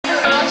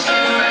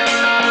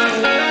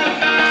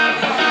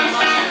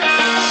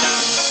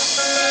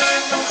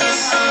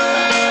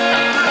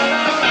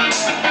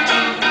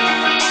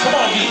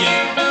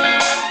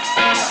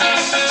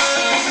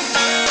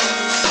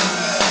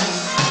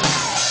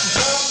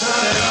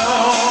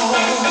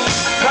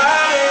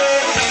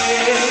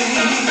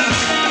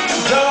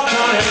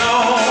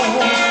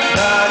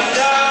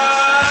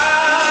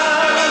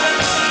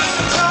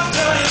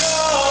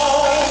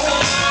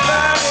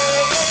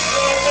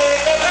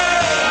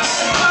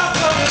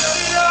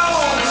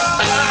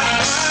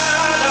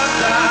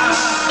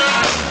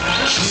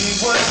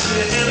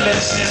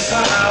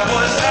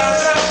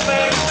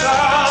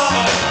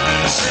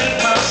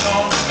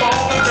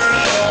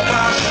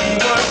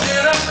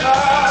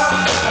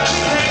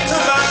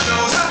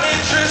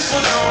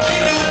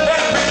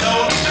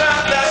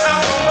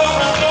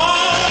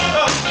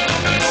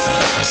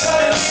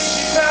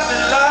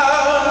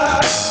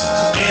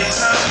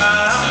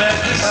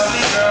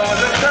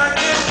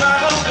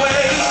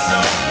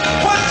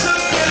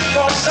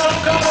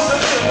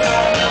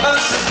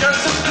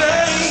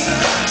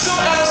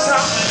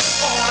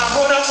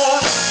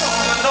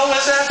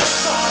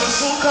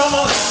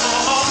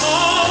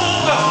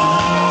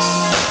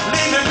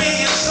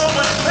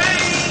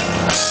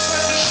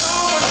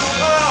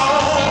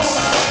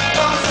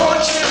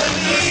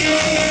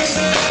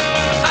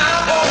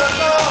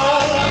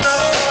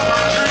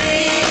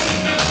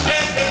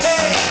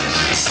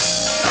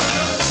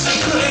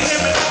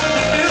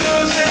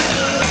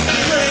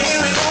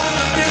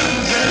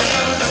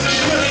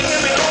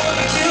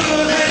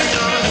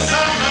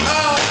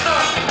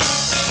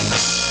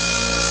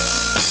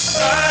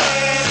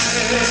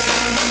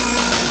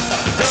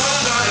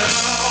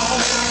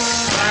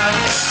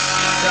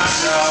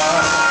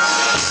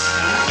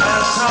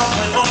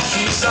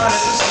She started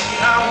to see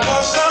I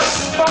was a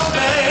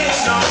superman.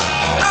 No,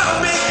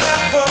 I'll be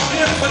half of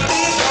him with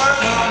these words,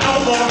 but I'm no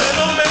more than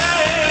a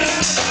man.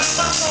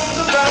 My song's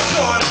about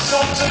joy, my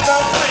song's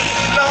about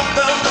pain. Love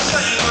them.